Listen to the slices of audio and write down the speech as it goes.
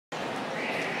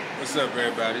What's up,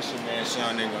 everybody? It's your man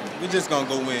Sean Ingram. We just gonna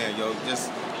go in, yo.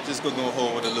 Just gonna go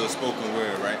hold with a little spoken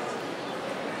word, right?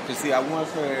 Cause see, I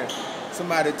once heard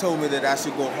somebody told me that I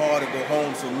should go hard or go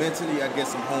home. So mentally, I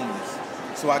guess I'm homeless.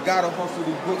 So I gotta hustle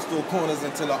these bookstore corners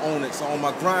until I own it. So on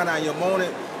my grind, I am on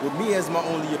it with me as my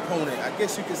only opponent. I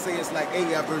guess you could say it's like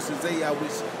AI versus AI,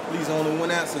 which leaves only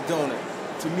one answer, don't it?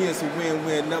 To me, it's a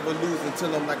win-win, never lose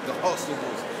until I'm like the hustlers.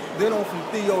 Then on from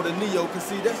Theo to Neo, cause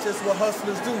see, that's just what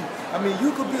hustlers do. I mean,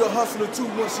 you could be a hustler too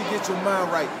once you get your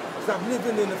mind right. Stop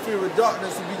living in the fear of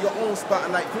darkness and be your own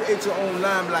spotlight, create your own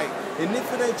limelight. And if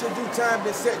it ain't your due time,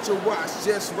 then set your watch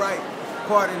just right.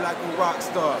 Party like a rock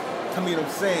star. I mean, I'm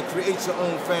saying, create your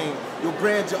own fame. Your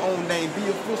brand, your own name. Be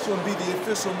official and be the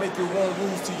official. Make your own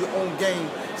rules to your own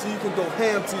game. So you can go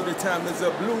ham till the time is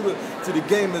up. Looter till the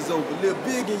game is over. Live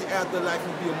big in your afterlife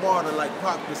and be a martyr like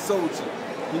Pop the Soldier.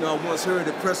 You know, I once heard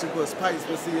that pressure busts pipes,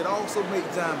 but see, it also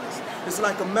makes diamonds. It's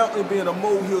like a mountain being a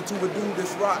molehill to a dude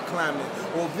that's rock climbing,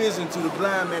 or vision to the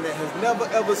blind man that has never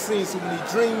ever seen. So when he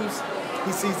dreams,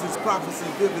 he sees his prophecy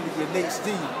vividly in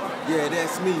HD. Yeah,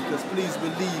 that's me, because please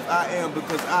believe I am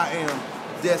because I am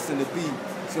destined to be.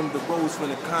 Some of the rose from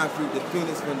the concrete, the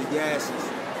phoenix from the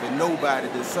ashes. But nobody,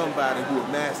 there's somebody who will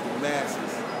master the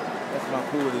masses. That's my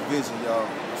poetic vision, y'all.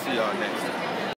 See y'all next time.